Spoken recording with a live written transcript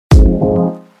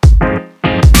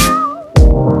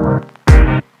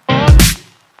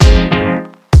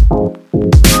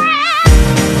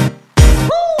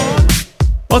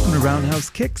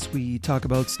Kicks. We talk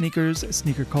about sneakers,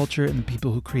 sneaker culture, and the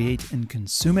people who create and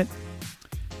consume it.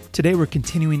 Today we're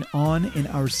continuing on in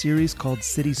our series called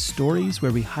City Stories,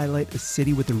 where we highlight a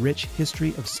city with a rich history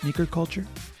of sneaker culture.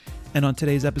 And on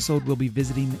today's episode, we'll be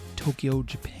visiting Tokyo,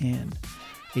 Japan,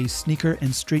 a sneaker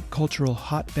and street cultural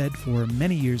hotbed for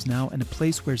many years now, and a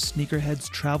place where sneakerheads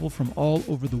travel from all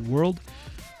over the world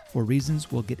for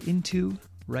reasons we'll get into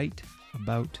right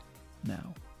about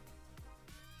now.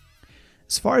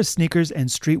 As far as sneakers and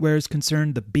streetwear is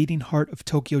concerned, the beating heart of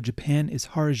Tokyo, Japan is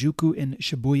Harajuku in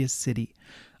Shibuya City,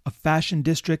 a fashion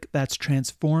district that's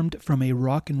transformed from a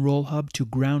rock and roll hub to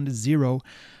ground zero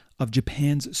of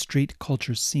Japan's street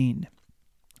culture scene.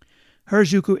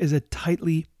 Harajuku is a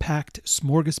tightly packed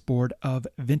smorgasbord of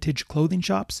vintage clothing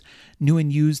shops, new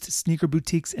and used sneaker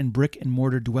boutiques, and brick and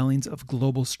mortar dwellings of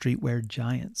global streetwear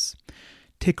giants.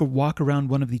 Take a walk around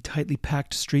one of the tightly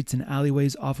packed streets and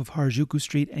alleyways off of Harajuku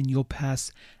Street and you'll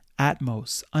pass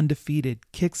Atmos,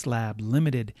 Undefeated, Kicks Lab,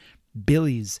 Limited,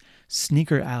 Billy's,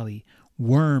 Sneaker Alley,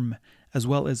 Worm, as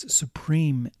well as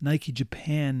Supreme, Nike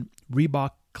Japan,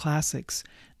 Reebok Classics,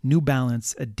 New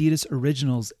Balance, Adidas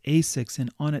Originals, Asics, and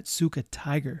Onitsuka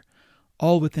Tiger,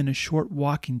 all within a short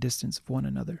walking distance of one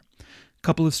another. A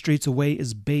couple of streets away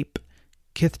is Bape,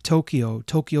 Kith Tokyo,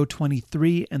 Tokyo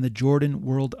 23, and the Jordan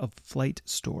World of Flight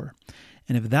store.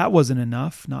 And if that wasn't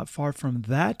enough, not far from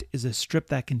that is a strip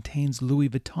that contains Louis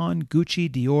Vuitton,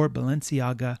 Gucci, Dior,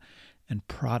 Balenciaga, and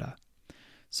Prada.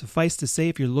 Suffice to say,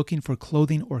 if you're looking for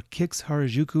clothing or kicks,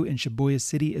 Harajuku in Shibuya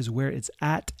City is where it's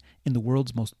at in the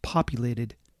world's most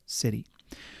populated city.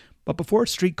 But before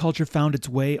street culture found its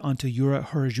way onto Yura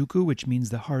Harajuku, which means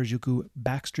the Harajuku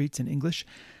backstreets in English,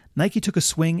 Nike took a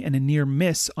swing and a near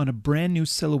miss on a brand new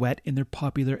silhouette in their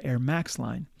popular Air Max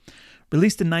line.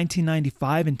 Released in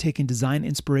 1995 and taking design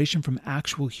inspiration from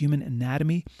actual human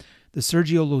anatomy, the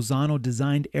Sergio Lozano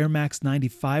designed Air Max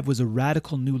 95 was a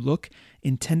radical new look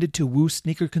intended to woo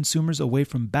sneaker consumers away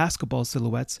from basketball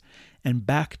silhouettes and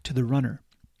back to the runner.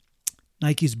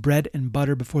 Nike's bread and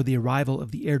butter before the arrival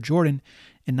of the Air Jordan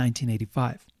in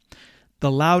 1985.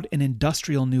 The loud and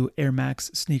industrial new Air Max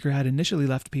sneaker had initially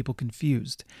left people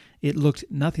confused. It looked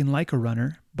nothing like a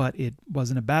runner, but it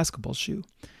wasn't a basketball shoe.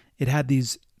 It had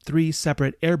these 3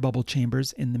 separate air bubble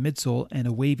chambers in the midsole and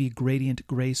a wavy gradient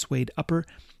gray suede upper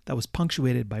that was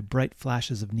punctuated by bright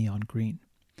flashes of neon green.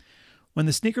 When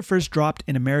the sneaker first dropped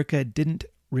in America, it didn't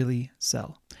really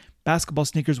sell. Basketball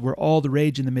sneakers were all the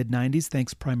rage in the mid-90s,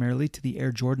 thanks primarily to the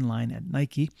Air Jordan line at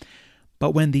Nike.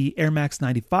 But when the Air Max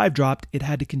 95 dropped, it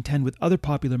had to contend with other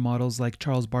popular models like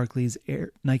Charles Barkley's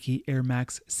Nike Air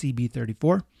Max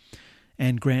CB34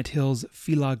 and Grant Hill's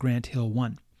Fila Grant Hill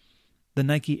 1. The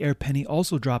Nike Air Penny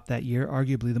also dropped that year,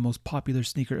 arguably the most popular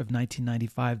sneaker of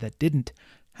 1995 that didn't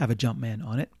have a Jumpman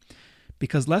on it.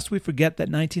 Because lest we forget that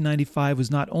 1995 was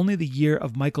not only the year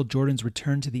of Michael Jordan's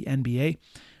return to the NBA,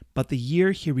 but the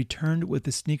year he returned with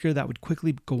the sneaker that would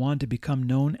quickly go on to become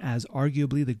known as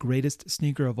arguably the greatest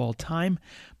sneaker of all time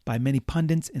by many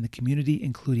pundits in the community,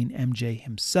 including MJ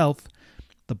himself,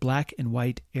 the black and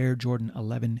white Air Jordan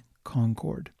 11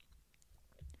 Concord.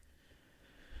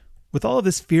 With all of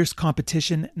this fierce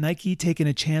competition, Nike taking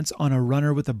a chance on a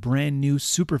runner with a brand new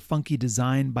super funky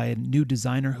design by a new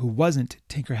designer who wasn't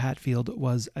Tinker Hatfield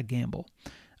was a gamble.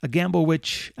 A gamble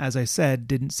which, as I said,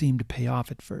 didn't seem to pay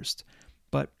off at first.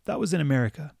 But that was in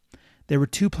America. There were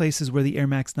 2 places where the Air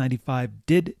Max 95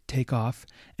 did take off,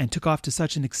 and took off to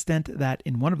such an extent that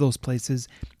in one of those places,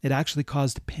 it actually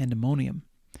caused pandemonium.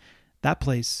 That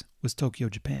place was Tokyo,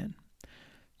 Japan.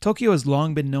 Tokyo has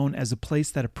long been known as a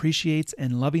place that appreciates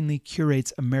and lovingly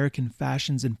curates American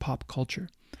fashions and pop culture.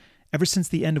 Ever since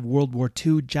the end of World War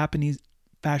II, Japanese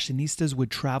fashionistas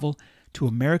would travel to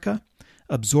America,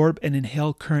 absorb and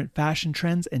inhale current fashion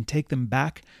trends, and take them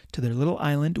back to their little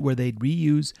island where they'd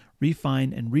reuse,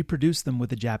 refine, and reproduce them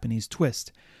with a Japanese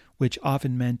twist, which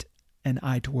often meant an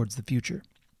eye towards the future.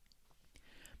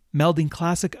 Melding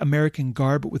classic American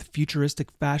garb with futuristic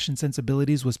fashion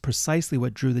sensibilities was precisely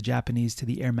what drew the Japanese to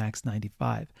the Air Max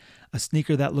 95, a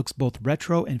sneaker that looks both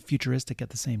retro and futuristic at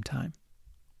the same time.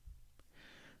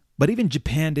 But even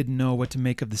Japan didn't know what to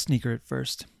make of the sneaker at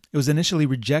first. It was initially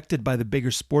rejected by the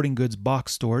bigger sporting goods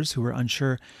box stores who were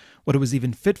unsure what it was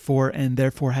even fit for and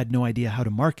therefore had no idea how to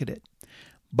market it.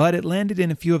 But it landed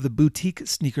in a few of the boutique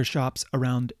sneaker shops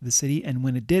around the city, and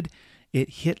when it did, it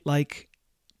hit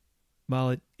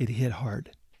it hit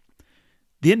hard.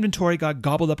 The inventory got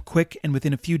gobbled up quick, and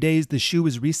within a few days, the shoe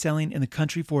was reselling in the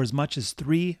country for as much as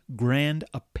 $3,000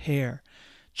 a pair.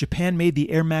 Japan made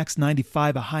the Air Max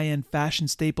 95 a high-end fashion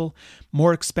staple,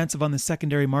 more expensive on the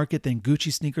secondary market than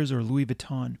Gucci sneakers or Louis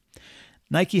Vuitton.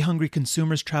 Nike-hungry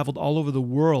consumers traveled all over the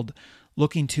world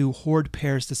looking to hoard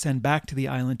pairs to send back to the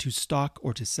island to stock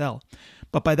or to sell.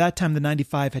 But by that time, the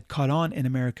 95 had caught on in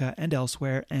America and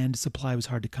elsewhere, and supply was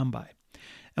hard to come by.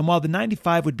 And while the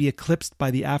 95 would be eclipsed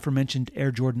by the aforementioned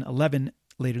Air Jordan 11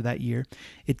 later that year,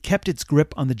 it kept its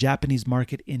grip on the Japanese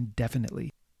market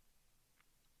indefinitely.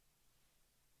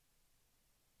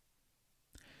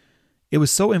 It was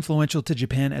so influential to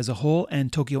Japan as a whole,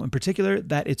 and Tokyo in particular,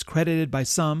 that it's credited by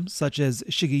some, such as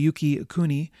Shigeyuki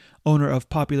Kuni, owner of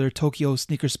popular Tokyo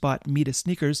sneaker spot Mita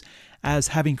Sneakers, as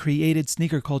having created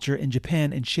sneaker culture in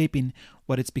Japan and shaping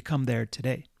what it's become there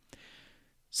today.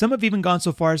 Some have even gone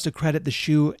so far as to credit the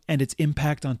shoe and its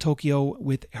impact on Tokyo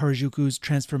with Harajuku's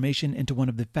transformation into one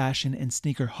of the fashion and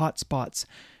sneaker hotspots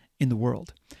in the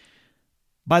world.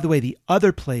 By the way, the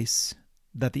other place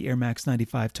that the Air Max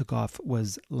 95 took off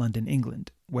was London,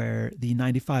 England, where the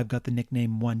 95 got the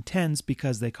nickname 110s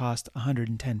because they cost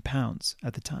 £110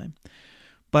 at the time.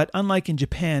 But unlike in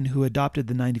Japan, who adopted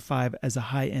the 95 as a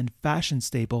high-end fashion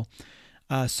staple,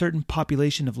 a certain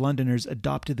population of Londoners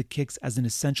adopted the kicks as an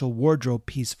essential wardrobe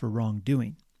piece for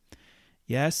wrongdoing.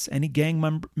 Yes, any gang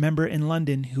member in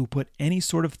London who put any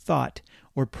sort of thought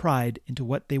or pride into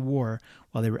what they wore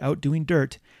while they were out doing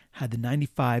dirt had the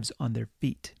 95s on their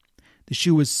feet. The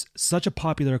shoe was such a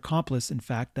popular accomplice, in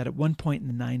fact, that at one point in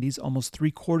the 90s, almost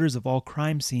 3/4 of all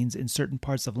crime scenes in certain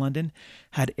parts of London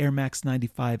had Air Max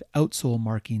 95 outsole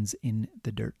markings in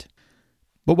the dirt.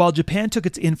 But while Japan took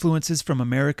its influences from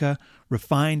America,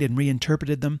 refined and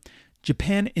reinterpreted them,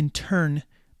 Japan in turn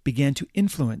began to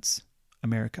influence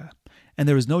America. And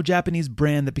there was no Japanese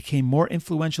brand that became more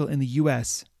influential in the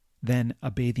US than a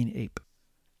bathing ape.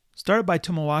 Started by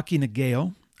Tomoaki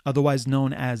Nagao, otherwise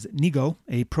known as Nigo,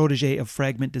 a protege of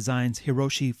Fragment Design's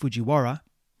Hiroshi Fujiwara,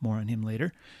 more on him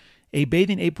later, a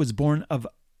bathing ape was born of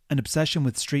an obsession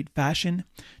with street fashion,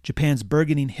 Japan's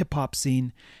burgeoning hip-hop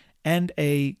scene, and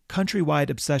a countrywide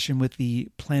obsession with the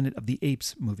Planet of the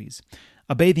Apes movies.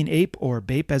 A bathing ape, or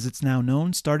Bape as it's now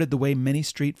known, started the way many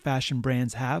street fashion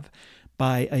brands have,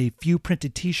 by a few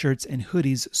printed t-shirts and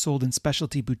hoodies sold in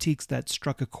specialty boutiques that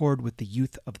struck a chord with the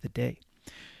youth of the day.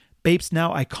 Bape's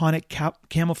now iconic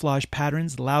camouflage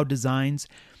patterns, loud designs,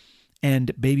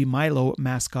 and Baby Milo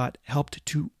mascot helped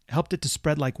it to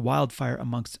spread like wildfire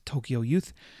amongst Tokyo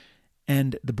youth,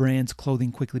 and the brand's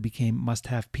clothing quickly became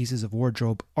must-have pieces of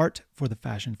wardrobe art for the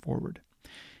fashion-forward.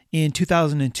 In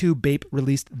 2002, Bape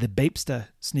released the Bapesta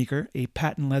sneaker, a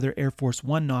patent leather Air Force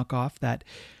One knockoff that,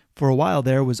 for a while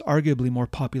there, was arguably more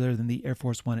popular than the Air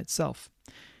Force One itself.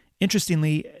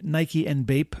 Interestingly, Nike and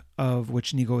Bape, of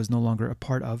which Nigo is no longer a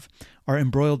part of, are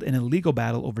embroiled in a legal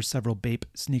battle over several Bape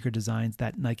sneaker designs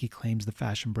that Nike claims the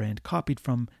fashion brand copied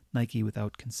from Nike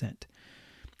without consent.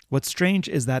 What's strange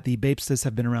is that the Bapestas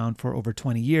have been around for over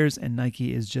 20 years and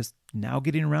Nike is just now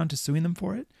getting around to suing them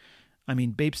for it. I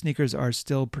mean, Bape sneakers are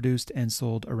still produced and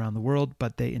sold around the world,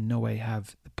 but they in no way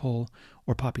have the pull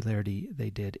or popularity they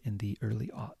did in the early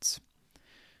aughts.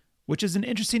 Which is an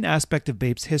interesting aspect of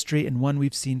Bape's history and one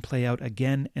we've seen play out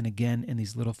again and again in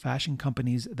these little fashion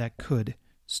companies that could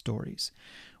stories.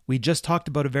 We just talked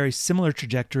about a very similar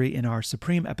trajectory in our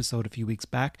Supreme episode a few weeks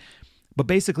back, but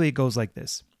basically it goes like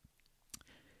this.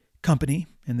 Company,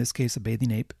 in this case a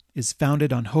bathing ape, is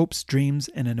founded on hopes, dreams,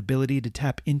 and an ability to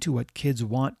tap into what kids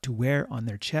want to wear on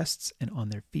their chests and on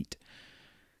their feet.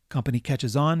 Company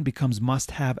catches on, becomes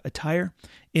must-have attire.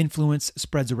 Influence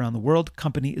spreads around the world.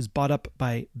 Company is bought up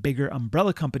by bigger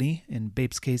umbrella company, in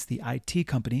Bape's case the IT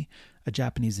company, a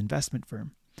Japanese investment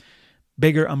firm.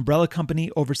 Bigger umbrella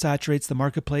company oversaturates the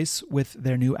marketplace with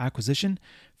their new acquisition.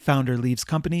 Founder leaves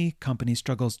company. Company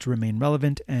struggles to remain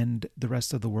relevant, and the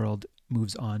rest of the world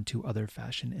moves on to other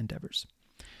fashion endeavors.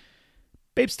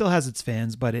 Bape still has its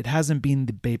fans, but it hasn't been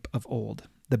the Bape of old.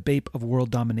 The Bape of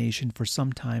world domination for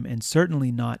some time, and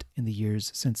certainly not in the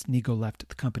years since Nigo left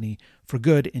the company for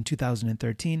good in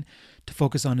 2013 to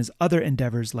focus on his other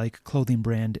endeavors like clothing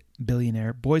brand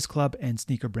Billionaire Boys Club and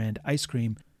sneaker brand Ice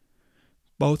Cream,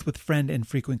 both with friend and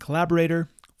frequent collaborator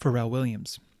Pharrell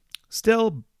Williams.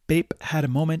 Still, Bape had a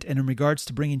moment, and in regards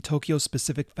to bringing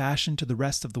Tokyo-specific fashion to the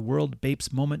rest of the world,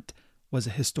 Bape's moment was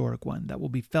a historic one that will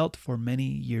be felt for many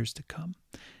years to come.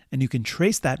 And you can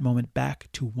trace that moment back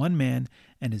to one man,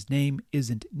 and his name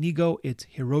isn't Nigo, it's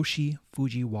Hiroshi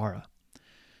Fujiwara.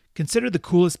 Considered the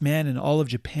coolest man in all of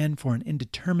Japan for an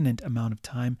indeterminate amount of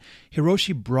time,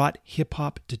 Hiroshi brought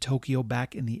hip-hop to Tokyo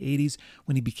back in the 80s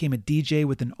when he became a DJ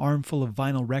with an armful of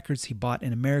vinyl records he bought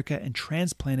in America and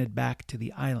transplanted back to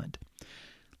the island.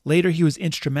 Later, he was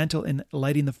instrumental in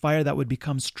lighting the fire that would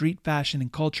become street fashion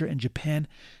and culture in Japan,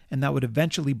 and that would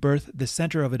eventually birth the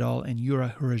center of it all in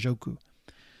Harajuku.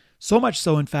 So much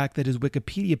so, in fact, that his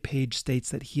Wikipedia page states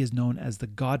that he is known as the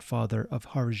godfather of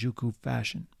Harajuku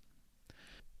fashion.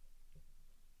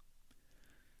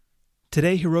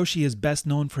 Today, Hiroshi is best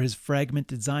known for his Fragment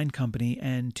design company,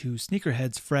 and to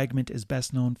sneakerheads, Fragment is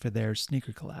best known for their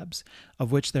sneaker collabs,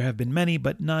 of which there have been many,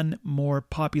 but none more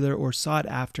popular or sought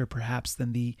after perhaps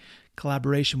than the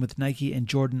collaboration with Nike and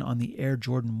Jordan on the Air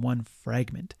Jordan 1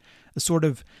 Fragment, a sort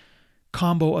of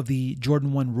combo of the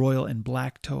Jordan 1 Royal and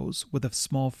black toes with a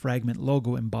small Fragment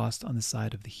logo embossed on the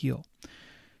side of the heel.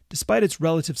 Despite its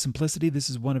relative simplicity, this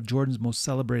is one of Jordan's most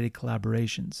celebrated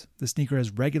collaborations. The sneaker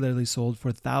has regularly sold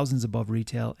for thousands above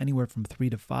retail, anywhere from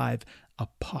 $3 to $5 a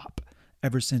pop,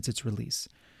 ever since its release.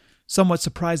 Somewhat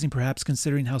surprising perhaps,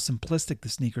 considering how simplistic the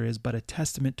sneaker is, but a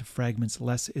testament to Fragment's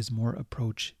less is more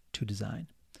approach to design.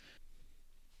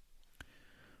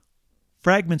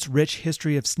 Fragment's rich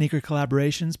history of sneaker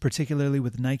collaborations, particularly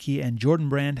with Nike and Jordan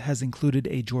brand, has included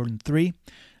a Jordan 3,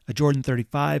 a Jordan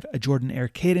 35, a Jordan Air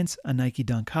Cadence, a Nike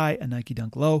Dunk High, a Nike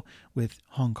Dunk Low with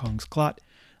Hong Kong's Clot,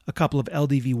 a couple of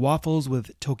LDV waffles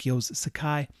with Tokyo's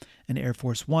Sakai, an Air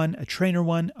Force One, a Trainer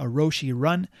One, a Roshi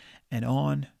Run, and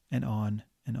on and on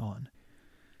and on.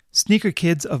 Sneaker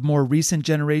kids of more recent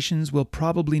generations will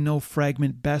probably know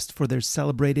Fragment best for their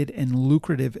celebrated and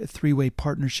lucrative three-way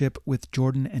partnership with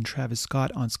Jordan and Travis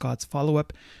Scott on Scott's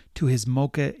follow-up to his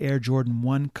Mocha Air Jordan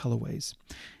 1 colorways.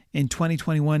 In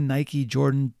 2021, Nike,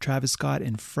 Jordan, Travis Scott,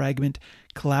 and Fragment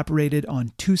collaborated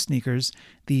on two sneakers,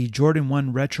 the Jordan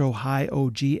 1 Retro High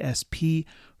OG SP,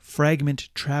 Fragment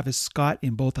Travis Scott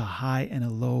in both a high and a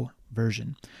low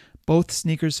version. Both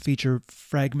sneakers feature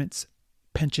Fragment's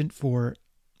penchant for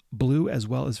blue as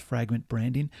well as Fragment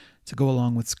branding to go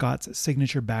along with Scott's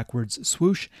signature backwards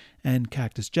swoosh and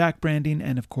Cactus Jack branding,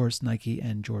 and of course Nike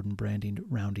and Jordan branding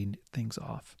rounding things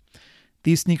off.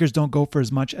 These sneakers don't go for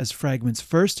as much as Fragment's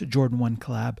first Jordan 1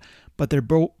 collab, but they're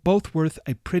both worth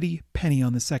a pretty penny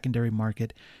on the secondary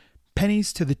market.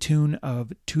 Pennies to the tune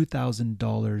of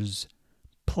 $2,000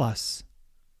 plus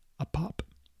a pop.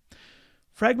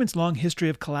 Fragment's long history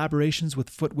of collaborations with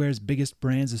footwear's biggest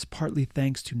brands is partly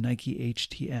thanks to Nike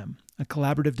HTM, a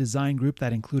collaborative design group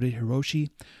that included Hiroshi,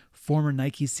 former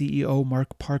Nike CEO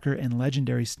Mark Parker, and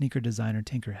legendary sneaker designer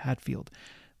Tinker Hatfield,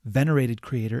 venerated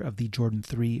creator of the Jordan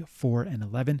 3, 4, and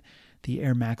 11, the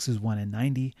Air Maxes 1 and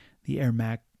 90,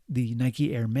 the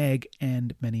Nike Air Mag,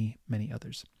 and many, many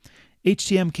others.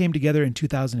 HTM came together in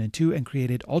 2002 and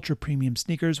created ultra-premium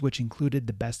sneakers, which included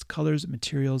the best colors,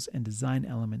 materials, and design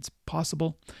elements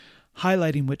possible,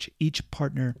 highlighting which each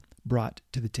partner brought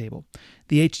to the table.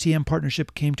 The HTM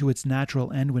partnership came to its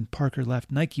natural end when Parker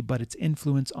left Nike, but its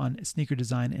influence on sneaker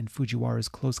design and Fujiwara's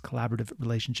close collaborative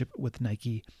relationship with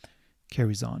Nike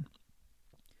carries on.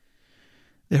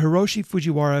 The Hiroshi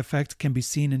Fujiwara effect can be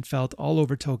seen and felt all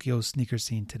over Tokyo's sneaker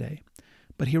scene today.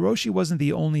 But Hiroshi wasn't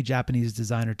the only Japanese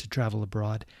designer to travel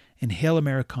abroad, inhale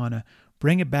Americana,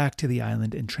 bring it back to the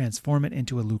island, and transform it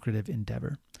into a lucrative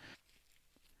endeavor.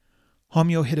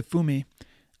 Homyo Hidefumi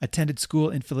attended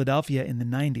school in Philadelphia in the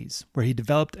 90s, where he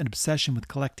developed an obsession with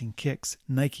collecting kicks,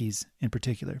 Nikes in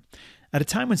particular. At a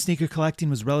time when sneaker collecting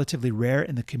was relatively rare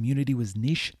and the community was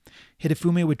niche,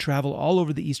 Hidefumi would travel all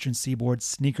over the eastern seaboard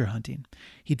sneaker hunting.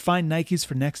 He'd find Nikes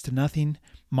for next to nothing,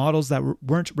 models that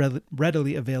weren't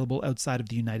readily available outside of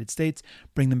the United States,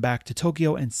 bring them back to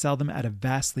Tokyo and sell them at a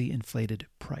vastly inflated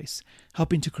price,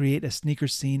 helping to create a sneaker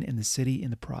scene in the city in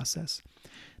the process.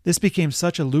 This became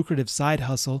such a lucrative side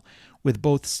hustle with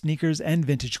both sneakers and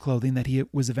vintage clothing that he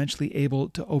was eventually able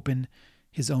to open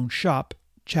his own shop,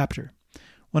 Chapter.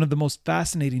 One of the most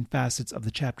fascinating facets of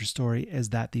the Chapter story is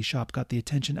that the shop got the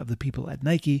attention of the people at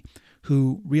Nike,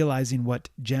 who, realizing what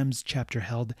gems Chapter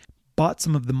held, bought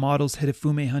some of the models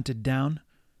Hidefumi hunted down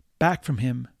back from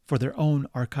him for their own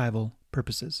archival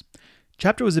purposes.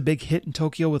 Chapter was a big hit in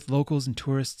Tokyo with locals and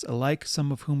tourists alike,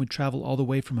 some of whom would travel all the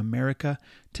way from America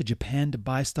to Japan to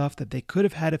buy stuff that they could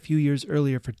have had a few years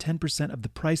earlier for 10% of the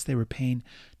price they were paying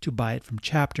to buy it from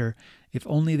Chapter, if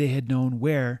only they had known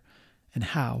where and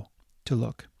how to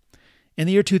look. In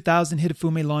the year 2000,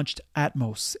 Hidefumi launched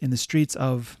Atmos in the streets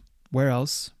of, where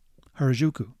else?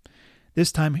 Harajuku.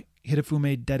 This time,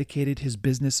 Hidefumi dedicated his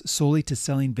business solely to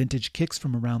selling vintage kicks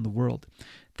from around the world.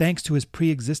 Thanks to his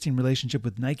pre-existing relationship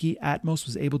with Nike, Atmos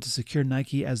was able to secure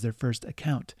Nike as their first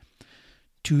account.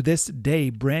 To this day,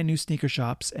 brand new sneaker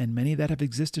shops, and many that have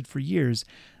existed for years,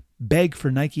 beg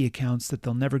for Nike accounts that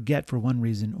they'll never get for one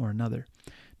reason or another.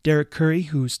 Derek Curry,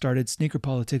 who started sneaker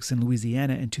politics in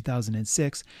Louisiana in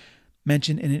 2006,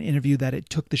 mentioned in an interview that it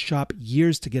took the shop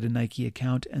years to get a Nike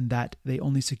account and that they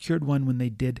only secured one when they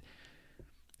did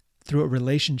through a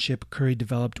relationship Curry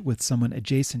developed with someone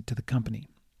adjacent to the company.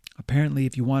 Apparently,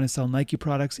 if you want to sell Nike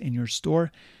products in your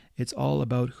store, it's all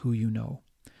about who you know.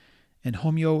 And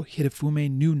Homyo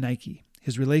Hidefume knew Nike.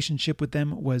 His relationship with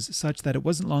them was such that it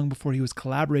wasn't long before he was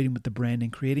collaborating with the brand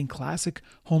and creating classic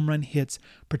home run hits,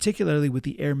 particularly with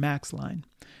the Air Max line.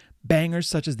 Bangers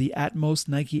such as the Atmos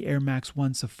Nike Air Max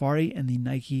 1 Safari and the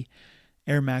Nike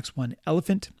Air Max 1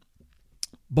 Elephant,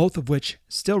 both of which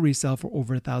still resell for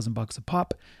over $1,000 a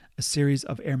pop, a series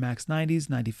of Air Max 90s,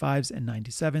 95s, and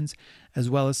 97s, as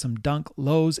well as some Dunk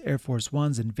Lows, Air Force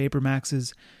Ones, and Vapor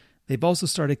Maxes. They've also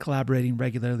started collaborating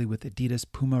regularly with Adidas,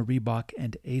 Puma, Reebok,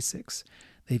 and Asics.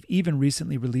 They've even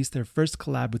recently released their first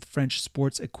collab with French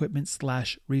sports equipment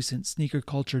 / recent sneaker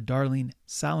culture darling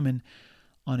Salomon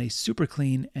on a super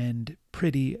clean and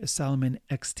pretty Salomon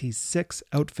XT6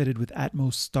 outfitted with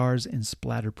Atmos stars in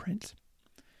splatter print.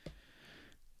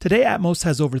 Today, Atmos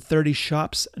has over 30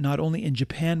 shops, not only in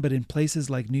Japan, but in places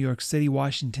like New York City,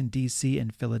 Washington, D.C.,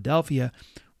 and Philadelphia,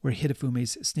 where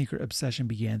Hidefume's sneaker obsession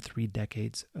began 3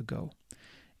 decades ago.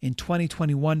 In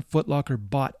 2021, Foot Locker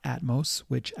bought Atmos,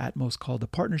 which Atmos called a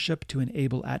partnership to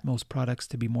enable Atmos products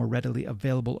to be more readily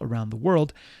available around the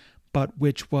world, but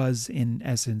which was, in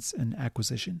essence, an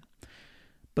acquisition.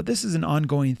 But this is an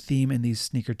ongoing theme in these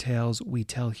sneaker tales we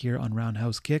tell here on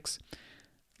Roundhouse Kicks.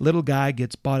 Little guy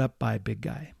gets bought up by big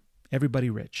guy.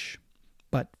 Everybody rich.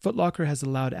 But Foot Locker has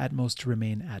allowed Atmos to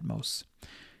remain Atmos.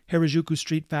 Harajuku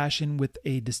street fashion with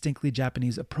a distinctly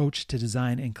Japanese approach to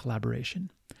design and collaboration.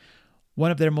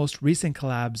 One of their most recent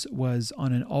collabs was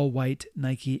on an all-white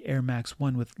Nike Air Max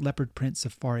 1 with leopard print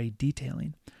safari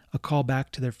detailing, a callback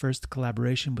to their first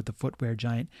collaboration with the footwear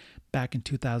giant back in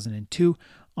 2002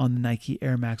 on the Nike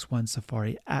Air Max 1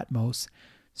 Safari Atmos,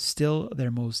 still their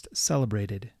most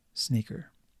celebrated sneaker.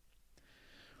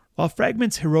 While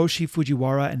Fragment's Hiroshi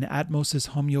Fujiwara and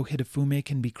Atmos' Homyo Hidefume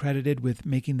can be credited with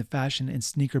making the fashion and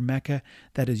sneaker mecca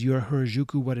that is your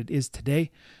Harajuku what it is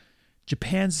today,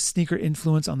 Japan's sneaker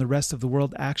influence on the rest of the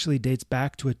world actually dates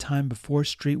back to a time before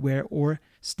streetwear or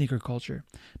sneaker culture,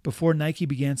 before Nike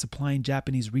began supplying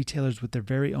Japanese retailers with their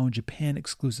very own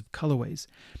Japan-exclusive colorways,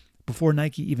 before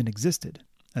Nike even existed,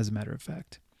 as a matter of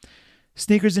fact.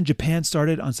 Sneakers in Japan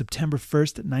started on September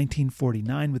 1st,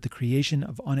 1949 with the creation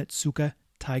of Onitsuka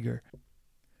Tiger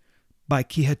by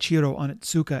Kihachiro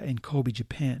Onitsuka in Kobe,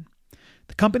 Japan.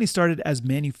 The company started as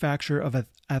manufacturer of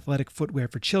athletic footwear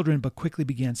for children, but quickly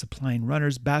began supplying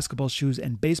runners, basketball shoes,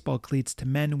 and baseball cleats to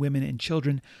men, women, and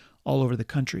children all over the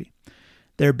country.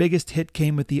 Their biggest hit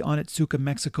came with the Onitsuka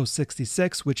Mexico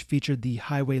 66, which featured the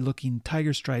highway-looking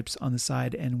tiger stripes on the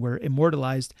side and were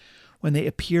immortalized when they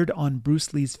appeared on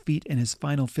Bruce Lee's feet in his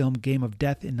final film Game of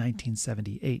Death in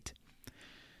 1978.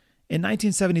 In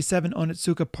 1977,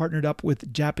 Onitsuka partnered up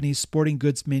with Japanese sporting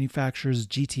goods manufacturers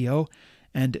GTO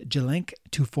and Jelenk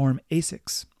to form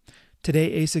Asics.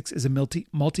 Today, Asics is a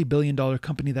multi-billion-dollar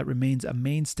company that remains a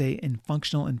mainstay in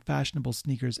functional and fashionable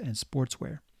sneakers and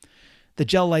sportswear. The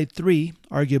Gel Light 3,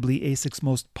 arguably Asics'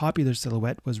 most popular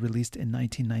silhouette, was released in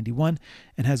 1991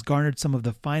 and has garnered some of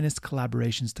the finest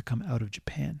collaborations to come out of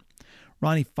Japan.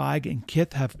 Ronnie Feig and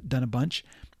Kith have done a bunch,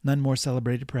 none more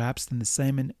celebrated perhaps than the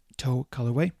Salmon Toe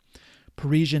colorway.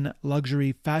 Parisian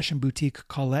luxury fashion boutique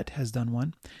Colette has done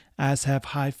one, as have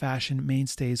high fashion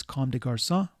mainstays Comme des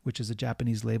Garçons, which is a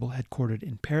Japanese label headquartered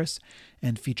in Paris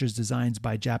and features designs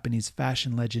by Japanese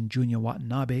fashion legend Junya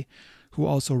Watanabe, who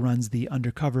also runs the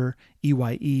Undercover,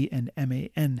 EYE, and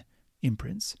MAN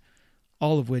imprints,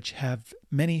 all of which have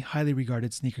many highly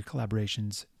regarded sneaker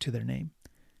collaborations to their name.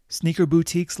 Sneaker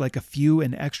boutiques like A Few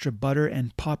and Extra Butter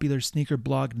and popular sneaker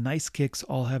blog Nice Kicks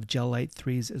all have Gel Light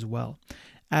 3s as well,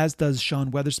 as does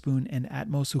Sean Weatherspoon and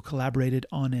Atmos, who collaborated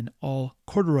on an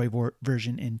all-corduroy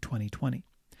version in 2020.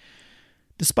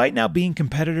 Despite now being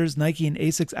competitors, Nike and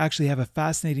Asics actually have a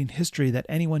fascinating history that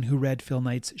anyone who read Phil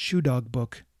Knight's Shoe Dog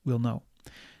book will know.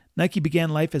 Nike began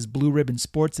life as Blue Ribbon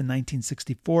Sports in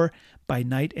 1964 by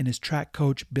Knight and his track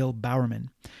coach Bill Bowerman.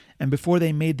 And before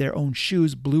they made their own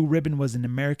shoes, Blue Ribbon was an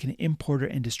American importer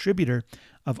and distributor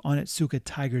of Onitsuka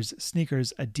Tiger's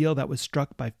sneakers, a deal that was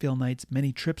struck by Phil Knight's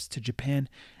many trips to Japan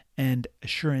and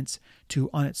assurance to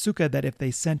Onitsuka that if they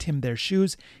sent him their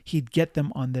shoes, he'd get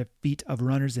them on the feet of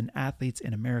runners and athletes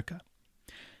in America.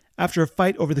 After a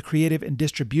fight over the creative and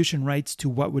distribution rights to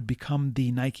what would become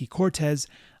the Nike Cortez,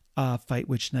 a fight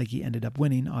which Nike ended up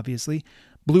winning, obviously,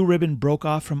 Blue Ribbon broke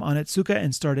off from Onitsuka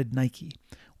and started Nike,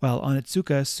 while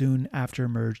Onitsuka soon after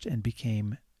merged and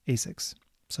became Asics.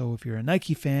 So if you're a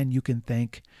Nike fan, you can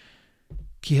thank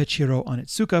Kihachiro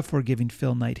Onitsuka for giving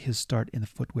Phil Knight his start in the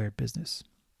footwear business.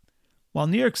 While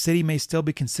New York City may still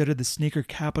be considered the sneaker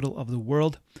capital of the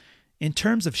world, in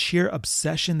terms of sheer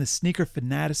obsession, the sneaker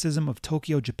fanaticism of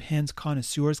Tokyo, Japan's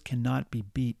connoisseurs cannot be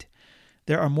beat.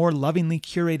 There are more lovingly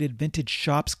curated vintage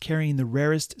shops carrying the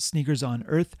rarest sneakers on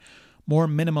earth, more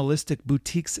minimalistic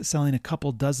boutiques selling a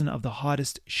couple dozen of the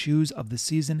hottest shoes of the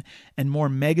season, and more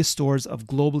mega stores of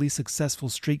globally successful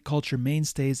street culture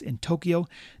mainstays in Tokyo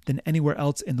than anywhere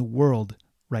else in the world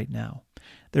right now.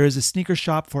 There is a sneaker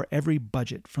shop for every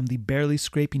budget, from the barely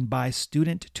scraping by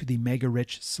student to the mega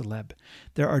rich celeb.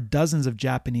 There are dozens of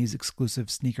Japanese exclusive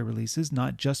sneaker releases,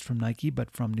 not just from Nike, but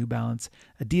from New Balance,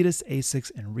 Adidas,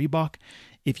 Asics, and Reebok.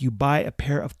 If you buy a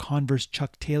pair of Converse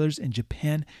Chuck Taylors in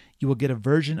Japan, you will get a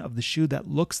version of the shoe that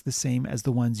looks the same as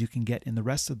the ones you can get in the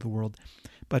rest of the world,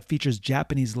 but features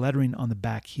Japanese lettering on the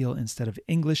back heel instead of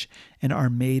English and are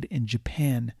made in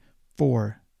Japan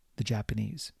for the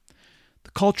Japanese.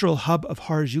 The cultural hub of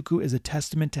Harajuku is a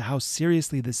testament to how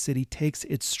seriously the city takes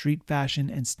its street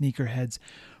fashion, and sneakerheads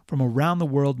from around the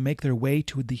world make their way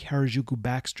to the Harajuku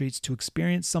backstreets to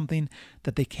experience something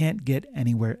that they can't get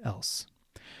anywhere else.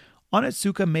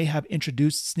 Onitsuka may have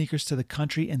introduced sneakers to the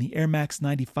country, and the Air Max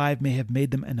 95 may have made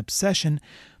them an obsession,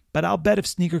 but I'll bet if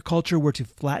sneaker culture were to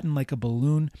flatten like a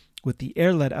balloon with the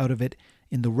air let out of it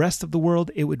in the rest of the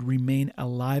world, it would remain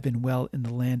alive and well in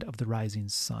the land of the rising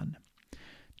sun.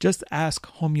 Just ask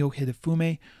Homyo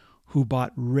Hidefume, who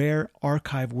bought rare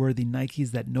archive-worthy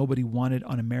Nikes that nobody wanted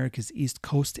on America's East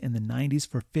Coast in the 90s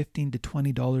for $15 to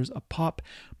 $20 a pop,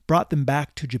 brought them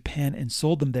back to Japan and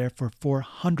sold them there for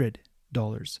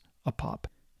 $400 a pop.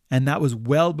 And that was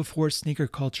well before sneaker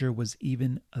culture was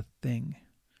even a thing.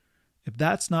 If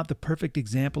that's not the perfect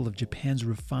example of Japan's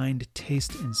refined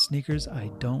taste in sneakers, I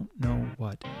don't know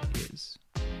what is.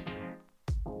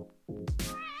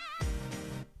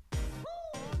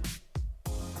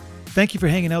 Thank you for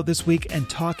hanging out this week and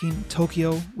talking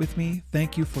Tokyo with me.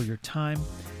 Thank you for your time.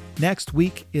 Next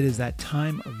week, it is that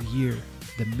time of year,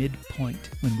 the midpoint,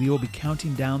 when we will be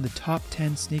counting down the top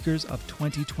 10 sneakers of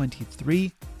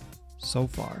 2023 so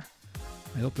far.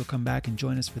 I hope you'll come back and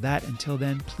join us for that. Until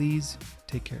then, please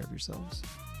take care of yourselves.